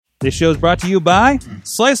This show is brought to you by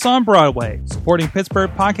Slice on Broadway, supporting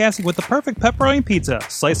Pittsburgh podcasting with the perfect pepperoni pizza.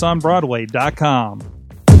 SliceOnBroadway.com.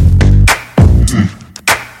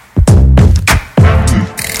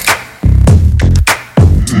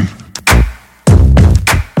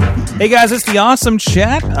 Hey guys, it's the Awesome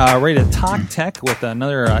Chat, ready to talk tech with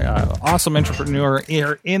another awesome entrepreneur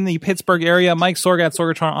here in the Pittsburgh area, Mike Sorgat,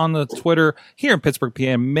 Sorgatron on the Twitter here in Pittsburgh,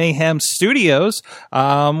 PA Mayhem Studios.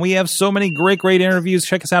 We have so many great interviews.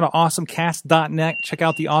 Check us out at awesomecast.net. Check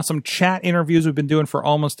out the Awesome Chat interviews we've been doing for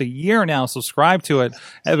almost a year now. Subscribe to it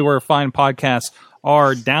everywhere fine podcasts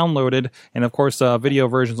are downloaded, and of course video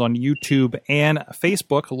versions on YouTube and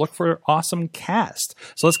Facebook. Look for Awesome Cast.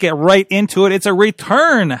 So let's get right into it. It's a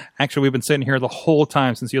return. Actually, we've been sitting here the whole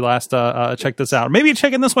time since you last checked this out. Maybe you're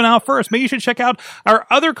checking this one out first. Maybe you should check out our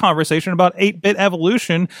other conversation about 8-bit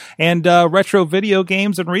evolution and retro video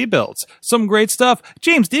games and rebuilds. Some great stuff.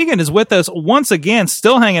 James Deegan is with us once again,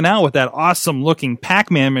 still hanging out with that awesome looking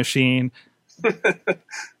Pac-Man machine.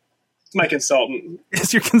 My consultant.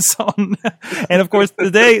 It's your consultant. And of course,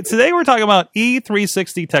 today we're talking about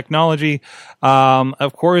E360 technology.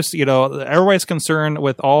 Of course, you know, everybody's concerned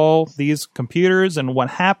with all these computers and what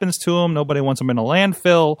happens to them. Nobody wants them in a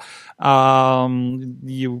landfill.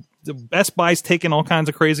 Best Buy's taking all kinds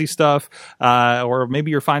of crazy stuff. Or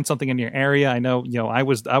maybe you'll find something in your area. I know, you know, I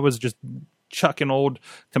was just chucking old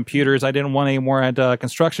computers. I didn't want any more at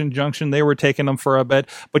Construction Junction. They were taking them for a bit.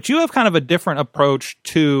 But you have kind of a different approach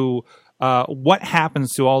to what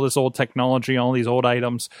happens to all this old technology, all these old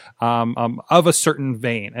items of a certain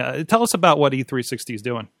vein. Tell us about what E360 is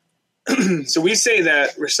doing. So we say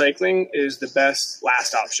that recycling is the best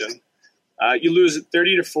last option. You lose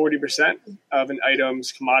 30 to 40% of an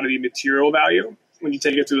item's commodity material value when you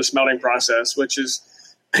take it through the smelting process, which is,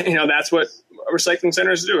 you know, that's what recycling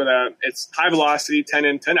centers do. It's high velocity, 10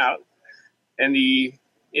 in, 10 out. And the,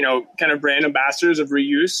 you know, kind of brand ambassadors of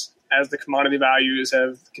reuse, as the commodity values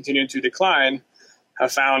have continued to decline, have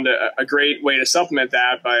found a great way to supplement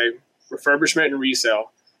that by refurbishment and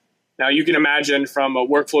resale. Now, you can imagine from a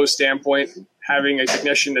workflow standpoint, having a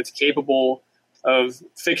technician that's capable of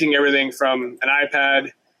fixing everything from an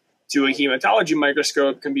iPad to a hematology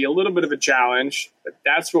microscope can be a little bit of a challenge, but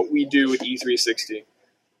that's what we do with E360. You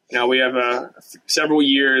know, we have several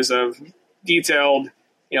years of detailed,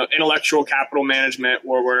 you know, intellectual capital management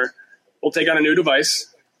where we'll take on a new device.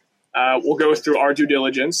 We'll go through our due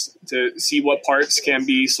diligence to see what parts can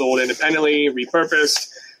be sold independently, repurposed.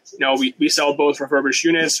 You know, we sell both refurbished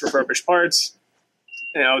units, refurbished parts,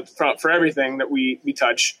 you know, for everything that we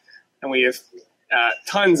touch. And we have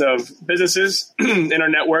tons of businesses in our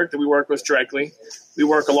network that we work with directly. We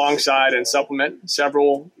work alongside and supplement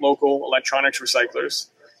several local electronics recyclers.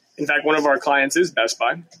 In fact, one of our clients is Best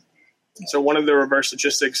Buy. So one of the reverse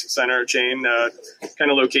logistics center chain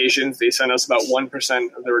kind of locations, they send us about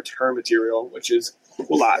 1% of the return material, which is a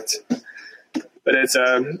lot. But it's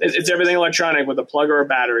everything electronic with a plug or a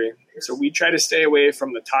battery. So we try to stay away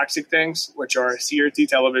from the toxic things, which are CRT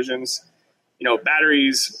televisions, you know,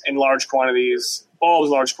 batteries in large quantities, bulbs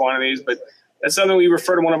large quantities. But that's something we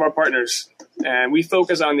refer to one of our partners. And we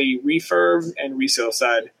focus on the refurb and resale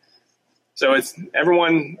side. So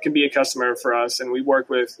everyone can be a customer for us, and we work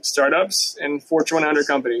with startups and Fortune 100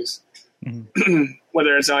 companies,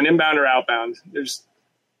 whether it's on inbound or outbound. There's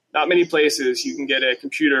not many places you can get a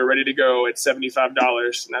computer ready to go at $75,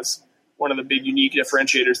 and that's one of the big unique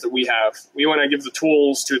differentiators that we have. We want to give the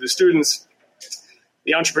tools to the students,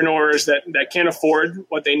 the entrepreneurs that can't afford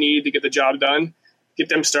what they need to get the job done, get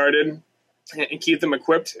them started, and keep them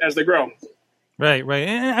equipped as they grow. Right.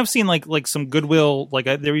 And I've seen like some Goodwill,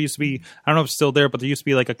 there used to be, I don't know if it's still there, but there used to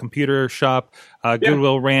be like a computer shop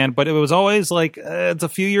Goodwill ran, but it was always like, it's a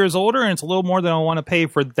few years older and it's a little more than I want to pay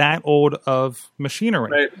for that old of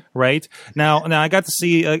machinery. Right. Now I got to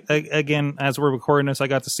see, again, as we're recording this, I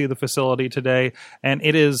got to see the facility today, and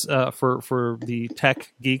it is, for the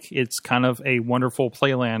tech geek, it's kind of a wonderful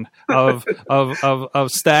playland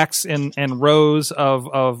of stacks and rows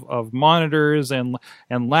of monitors and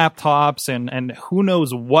laptops and who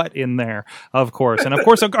knows what in there, of course. And of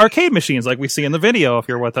course, arcade machines like we see in the video if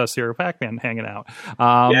you're with us here at Pac-Man hanging out.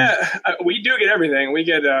 We do get everything. We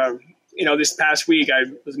get, this past week I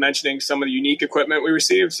was mentioning some of the unique equipment we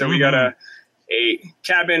received. So we got a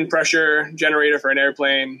cabin pressure generator for an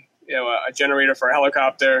airplane, a generator for a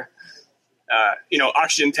helicopter,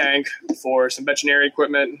 oxygen tank for some veterinary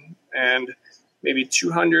equipment, and maybe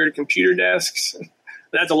 200 computer desks.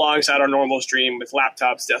 That's alongside our normal stream with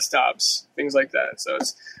laptops, desktops, things like that. So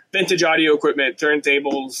it's vintage audio equipment,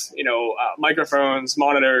 turntables, microphones,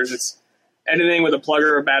 monitors. It's anything with a plug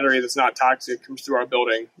or a battery that's not toxic comes through our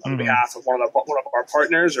building on behalf of one of our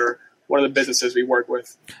partners or one of the businesses we work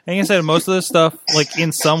with. And you said most of this stuff, like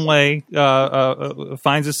in some way,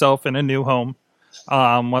 finds itself in a new home,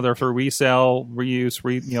 whether through resale, reuse,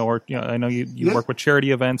 I know you work with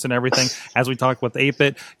charity events and everything. As we talked with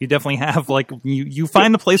 8-Bit, you definitely have you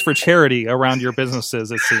find the place for charity around your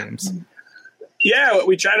businesses. It seems. Yeah,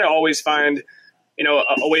 we try to always find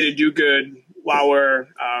a way to do good while we're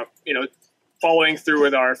following through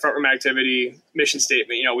with our front room activity mission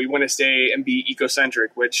statement. We want to stay and be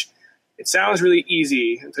eco-centric, which it sounds really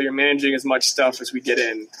easy until you're managing as much stuff as we get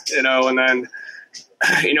in, and then,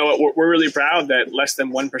 we're really proud that less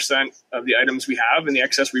than 1% of the items we have and the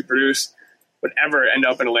excess we produce would ever end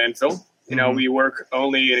up in a landfill. We work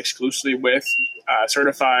only and exclusively with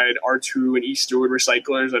certified R2 and E-Steward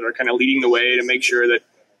recyclers that are kind of leading the way to make sure that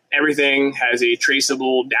everything has a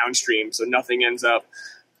traceable downstream, so nothing ends up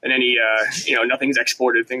in any, nothing's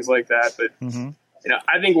exported, things like that. But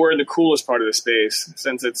I think we're in the coolest part of the space,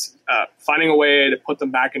 since it's finding a way to put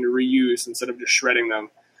them back into reuse instead of just shredding them.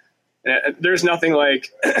 There's nothing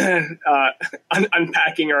like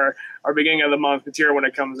unpacking our beginning of the month material when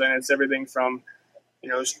it comes in. It's everything from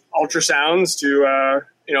ultrasounds to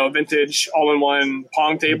vintage all-in-one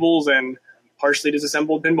Pong tables and partially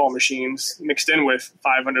disassembled pinball machines mixed in with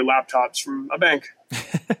 500 laptops from a bank.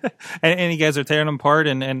 and you guys are tearing them apart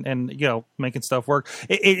and making stuff work.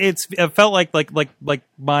 It felt like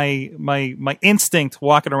my instinct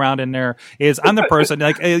walking around in there is I'm the person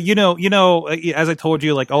as I told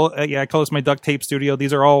you, I call this my duct tape studio.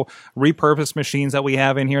 These are all repurposed machines that we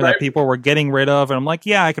have in here that people were getting rid of, and I'm like,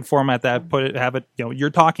 yeah, I could format that, have it. You're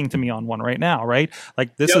talking to me on one right now, right?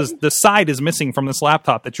 Like this is the side is missing from this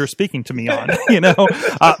laptop that you're speaking to me on,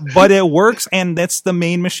 but it works, and that's the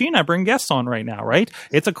main machine I bring guests on right now, right?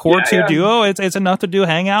 It's a Core 2 Duo. It's enough to do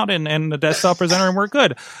Hangout and the desktop presenter, and we're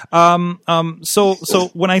good. So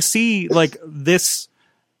when I see this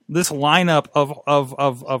lineup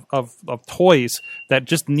of toys that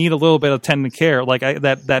just need a little bit of tender care,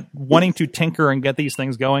 that wanting to tinker and get these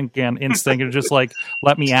things going, and instinct is just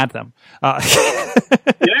let me add them. Yeah.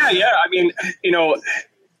 I mean,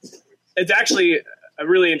 it's actually a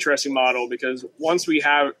really interesting model, because once we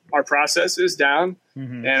have our processes down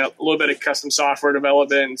and a little bit of custom software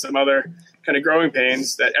development and some other kind of growing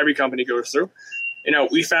pains that every company goes through,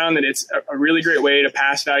 we found that it's a really great way to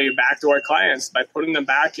pass value back to our clients by putting them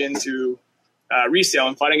back into resale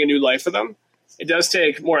and finding a new life for them. It does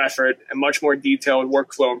take more effort and much more detailed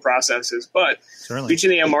workflow and processes, but reaching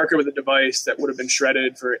the end market with a device that would have been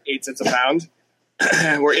shredded for 8 cents a pound,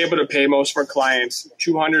 we're able to pay most of our clients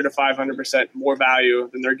 200 to 500% more value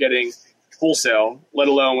than they're getting wholesale, let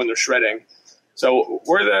alone when they're shredding. So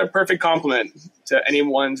we're the perfect complement to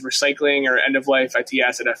anyone's recycling or end-of-life IT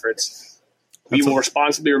asset efforts. We will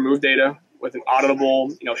responsibly remove data with an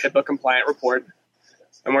auditable, HIPAA-compliant report.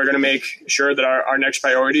 And we're going to make sure that our next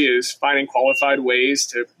priority is finding qualified ways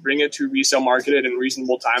to bring it to resale market in a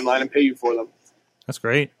reasonable timeline and pay you for them. That's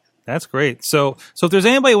great. That's great. So if there's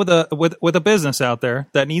anybody with a business out there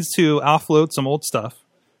that needs to offload some old stuff,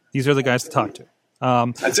 these are the guys to talk to.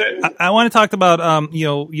 That's it. I want to talk about,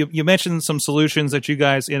 you mentioned some solutions that you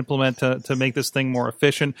guys implement to make this thing more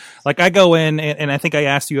efficient. Like I go in and I think I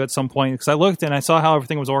asked you at some point, because I looked and I saw how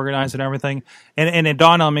everything was organized and everything. And it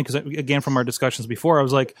dawned on me, because again, from our discussions before, I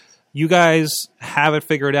was like, you guys have it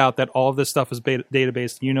figured out that all of this stuff is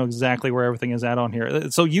database. You know exactly where everything is at on here.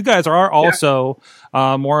 So you guys are also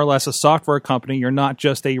more or less a software company. You're not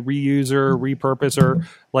just a reuser, repurposer.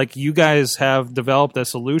 Like you guys have developed a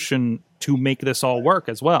solution to make this all work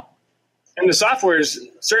as well. And the software is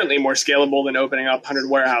certainly more scalable than opening up 100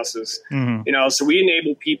 warehouses. So we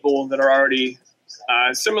enable people that are already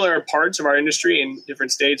similar parts of our industry in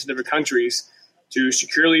different states and different countries to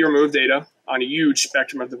securely remove data on a huge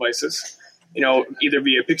spectrum of devices, either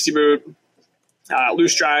via Pixie Boot,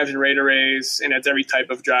 loose drives and RAID arrays, and it's every type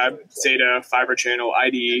of drive, SATA, Fiber Channel,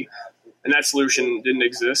 IDE, and that solution didn't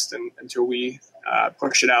exist until we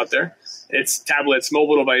pushed it out there. It's tablets,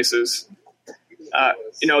 mobile devices.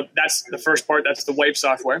 That's the first part. That's the wipe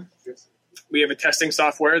software. We have a testing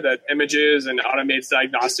software that images and automates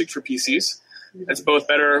diagnostics for PCs. That's both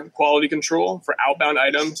better quality control for outbound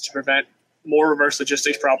items to prevent more reverse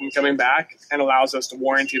logistics problem coming back, and allows us to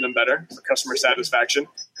warranty them better for customer satisfaction.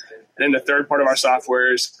 And then the third part of our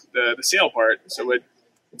software is the sale part. So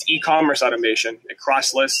it's e-commerce automation. It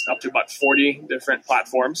cross-lists up to about 40 different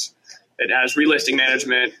platforms. It has relisting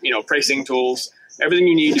management, pricing tools, everything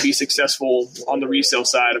you need to be successful on the resale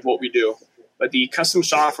side of what we do. But the custom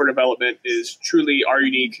software development is truly our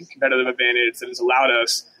unique competitive advantage that has allowed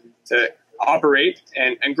us to operate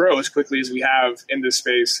and grow as quickly as we have in this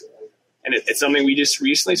space. And it's something we just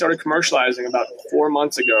recently started commercializing about 4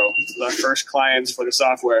 months ago, with our first clients for the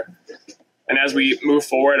software. And as we move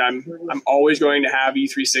forward, I'm always going to have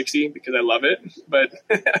E360 because I love it. But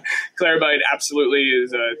Claribyte absolutely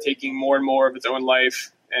is taking more and more of its own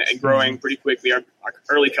life and growing pretty quickly. Our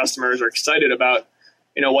early customers are excited about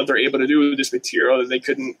what they're able to do with this material that they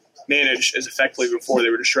couldn't manage as effectively before. They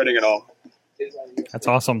were just shredding it all. That's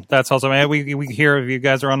awesome. That's awesome. And we hear if you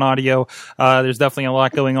guys are on audio, there's definitely a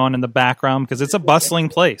lot going on in the background because it's a bustling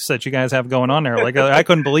place that you guys have going on there. Like I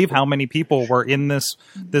couldn't believe how many people were in this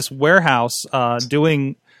warehouse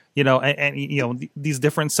doing these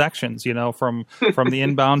different sections, from the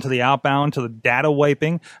inbound to the outbound to the data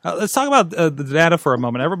wiping. Let's talk about the data for a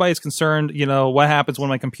moment. Everybody's concerned, what happens when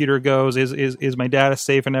my computer goes? Is my data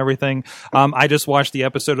safe and everything? I just watched the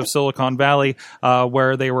episode of Silicon Valley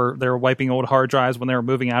where they were wiping old hard drives when they were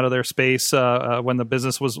moving out of their space when the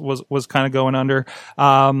business was kind of going under.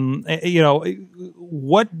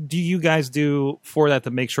 What do you guys do for that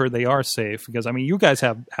to make sure they are safe? Because you guys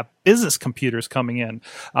have business computers coming in.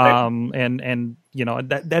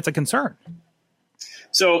 That's a concern.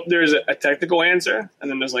 So there's a technical answer, and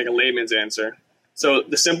then there's like a layman's answer. So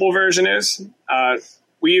the simple version is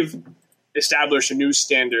we've established a new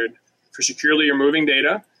standard for securely removing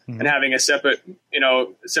data and having a separate,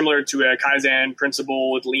 similar to a Kaizen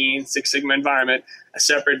principle with Lean, Six Sigma environment, a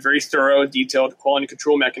separate, very thorough, detailed quality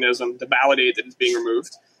control mechanism to validate that it's being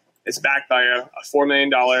removed. It's backed by a $4 million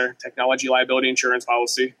technology liability insurance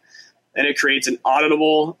policy. And it creates an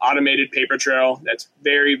auditable, automated paper trail that's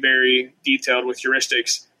very, very detailed with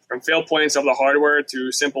heuristics from fail points of the hardware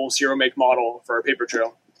to simple zero make model for a paper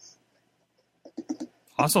trail.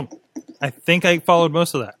 Awesome. I think I followed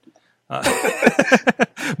most of that.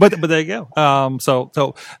 But there you go.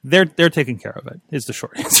 So they're taking care of it is the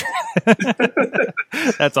short answer.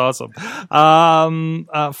 That's awesome.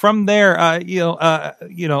 From there,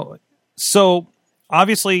 so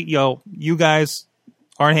obviously, you guys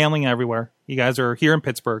aren't handling everywhere. You guys are here in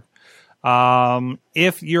Pittsburgh.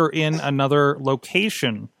 If you're in another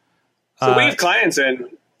location, so we have clients in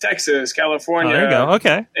Texas, California. Oh, there you go.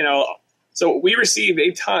 Okay. So we receive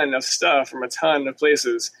a ton of stuff from a ton of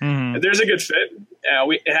places. Mm-hmm. If there's a good fit,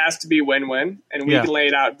 it has to be win-win, and we can lay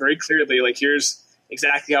it out very clearly. Like, here's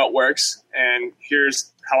exactly how it works, and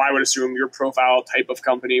here's how I would assume your profile type of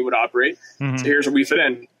company would operate. Mm-hmm. So here's where we fit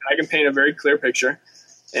in. I can paint a very clear picture.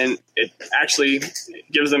 And it actually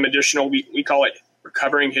gives them additional, we call it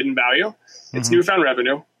recovering hidden value. It's newfound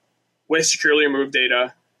revenue with securely removed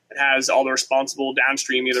data. It has all the responsible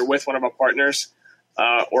downstream, either with one of our partners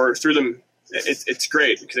or through them. It's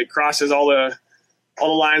great because it crosses all the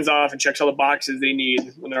lines off and checks all the boxes they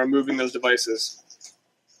need when they're removing those devices.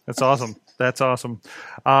 That's awesome. That's awesome.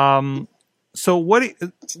 So what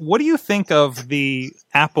do you think of the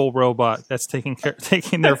Apple robot that's taking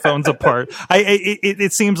their phones apart?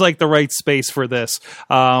 It seems like the right space for this.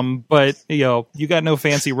 But you got no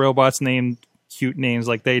fancy robots named cute names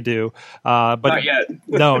like they do. But not yet.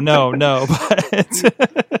 No.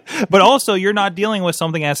 But also you're not dealing with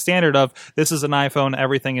something as standard of this is an iPhone,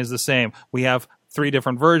 everything is the same. We have 3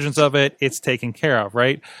 different versions of it. It's taken care of,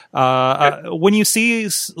 right? When you see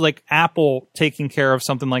like Apple taking care of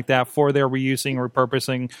something like that for their reusing,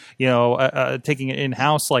 repurposing, taking it in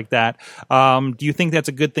house like that, do you think that's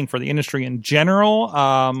a good thing for the industry in general?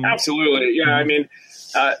 Absolutely, yeah.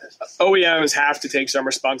 OEMs have to take some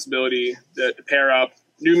responsibility to pair up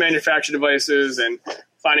new manufactured devices and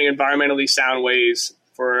finding environmentally sound ways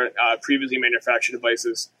for previously manufactured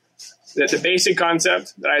devices. The basic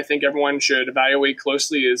concept that I think everyone should evaluate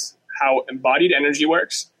closely is how embodied energy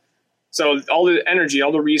works. So all the energy,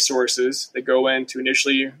 all the resources that go into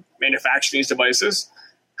initially manufacturing these devices,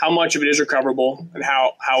 how much of it is recoverable and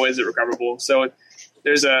how is it recoverable? So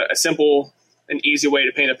there's a simple and easy way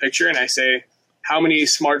to paint a picture. And I say, how many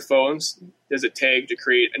smartphones does it take to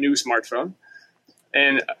create a new smartphone?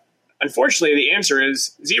 And unfortunately, the answer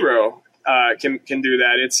is 0 can do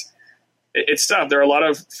that. It's tough. There are a lot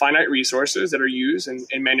of finite resources that are used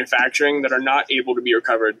in manufacturing that are not able to be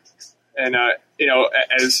recovered. And,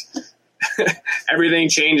 as everything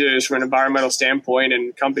changes from an environmental standpoint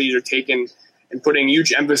and companies are taking and putting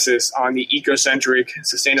huge emphasis on the ecocentric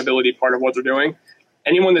sustainability part of what they're doing,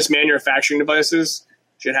 anyone that's manufacturing devices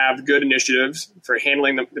should have good initiatives for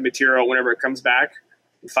handling the material whenever it comes back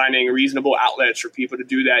and finding reasonable outlets for people to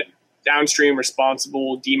do that downstream,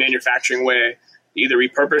 responsible, demanufacturing way, either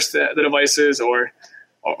repurpose the devices or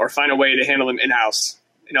find a way to handle them in-house.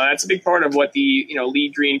 That's a big part of what the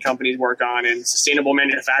LEED Green companies work on, and sustainable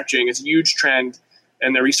manufacturing is a huge trend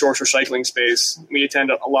in the resource recycling space. We attend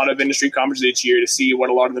a lot of industry conferences each year to see what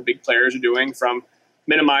a lot of the big players are doing, from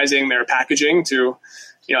minimizing their packaging to,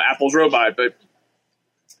 Apple's robot. But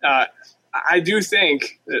I do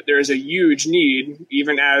think that there is a huge need,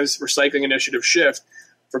 even as recycling initiatives shift,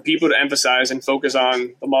 for people to emphasize and focus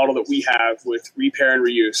on the model that we have with repair and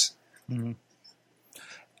reuse. Mm-hmm.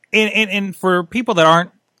 And for people that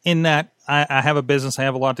aren't in that, I have a business, I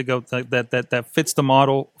have a lot to go that fits the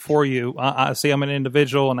model for you. Say I'm an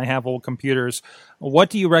individual and I have old computers. What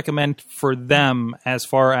do you recommend for them as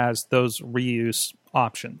far as those reuse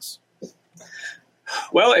options?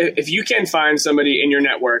 Well, if you can find somebody in your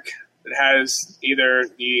network that has either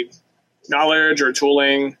the knowledge or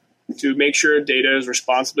tooling to make sure data is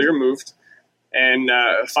responsibly removed and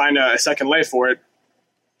find a second life for it,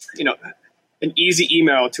 an easy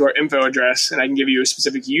email to our info address, and I can give you a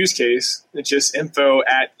specific use case. It's just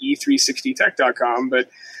info@e360tech.com,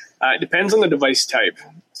 but it depends on the device type.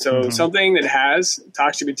 So something that has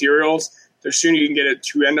toxic materials, the sooner you can get it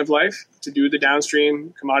to end of life to do the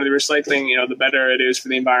downstream commodity recycling, the better it is for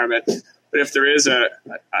the environment. But if there is at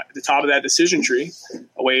the top of that decision tree,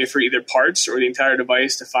 a way for either parts or the entire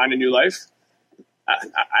device to find a new life,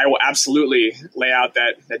 I will absolutely lay out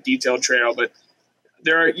that detailed trail. But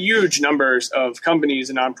there are huge numbers of companies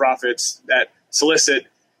and nonprofits that solicit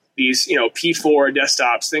these, P4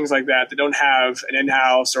 desktops, things like that don't have an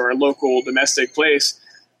in-house or a local domestic place.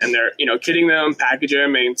 And they're, kitting them, packaging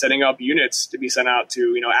them, and setting up units to be sent out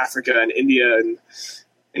to, Africa and India. And,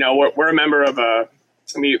 we're a member of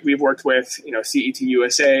we've worked with, CET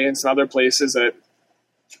USA and some other places that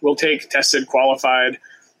will take tested, qualified,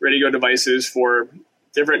 ready-to-go devices for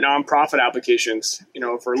different nonprofit applications,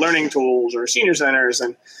 for learning tools or senior centers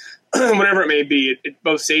and whatever it may be. It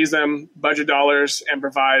both saves them budget dollars and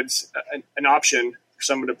provides an option for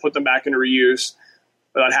someone to put them back into reuse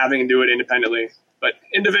without having to do it independently. But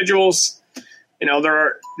individuals, there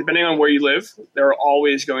are, depending on where you live, there are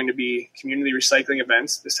always going to be community recycling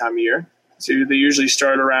events this time of year. So they usually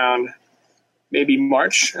start around maybe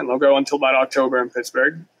March and they'll go until about October in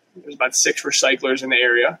Pittsburgh. There's about 6 recyclers in the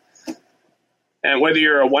area. And whether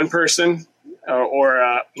you're a one person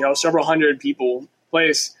or several hundred people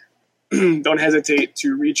place, don't hesitate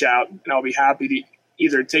to reach out, and I'll be happy to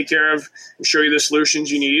either take care of and show you the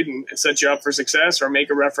solutions you need and set you up for success, or make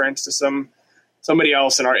a reference to somebody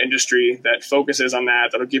else in our industry that focuses on that.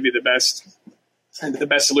 That'll give you the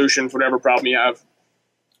best solution for whatever problem you have.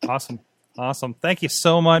 Awesome. Thank you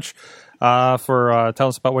so much for telling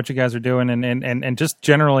us about what you guys are doing, and just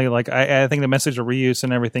generally, like I think the message of reuse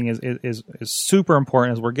and everything is super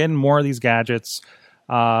important as we're getting more of these gadgets.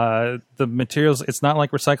 The materials, it's not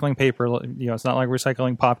like recycling paper, it's not like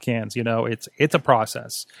recycling pop cans, it's a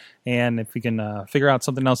process. And if we can figure out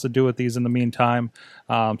something else to do with these in the meantime,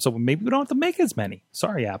 so maybe we don't have to make as many.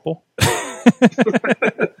 Sorry, Apple.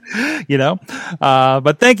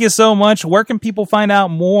 But thank you so much. Where can people find out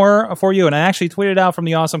more for you? And I actually tweeted out from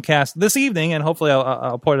the Awesome Cast this evening, and hopefully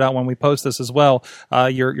I'll put it out when we post this as well.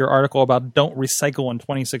 Your article about Don't Recycle in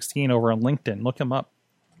 2016 over on LinkedIn. Look him up.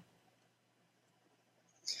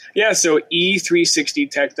 Yeah, so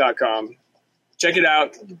e360tech.com. Check it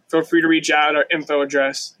out. Feel free to reach out. Our info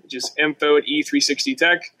address, just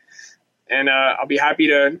info@e360tech. And I'll be happy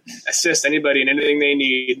to assist anybody in anything they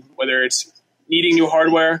need, whether it's needing new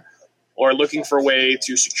hardware or looking for a way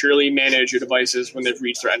to securely manage your devices when they've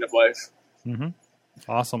reached their end of life. Mm-hmm.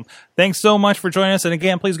 Awesome. Thanks so much for joining us. And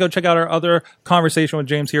again, please go check out our other conversation with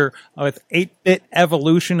James here with 8-Bit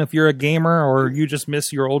Evolution. If you're a gamer or you just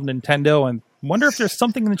miss your old Nintendo and wonder if there's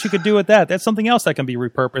something that you could do with that. That's something else that can be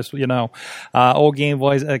repurposed, old Game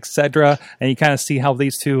Boys, etc. And you kind of see how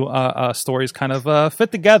these two stories kind of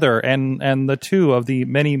fit together, and the two of the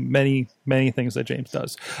many, many, many things that James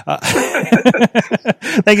does.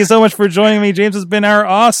 Thank you so much for joining me. James has been our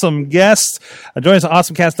awesome guest. Join us at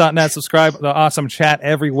awesomecast.net. Subscribe to the Awesome Chat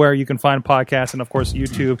everywhere you can find podcasts, and of course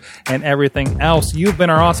YouTube and everything else. You've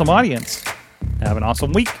been our awesome audience. Have an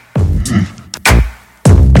awesome week.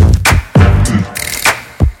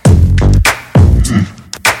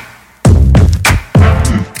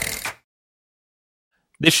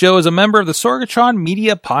 This show is a member of the Sorgatron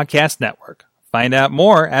Media Podcast Network. Find out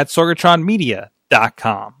more at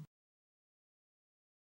sorgatronmedia.com.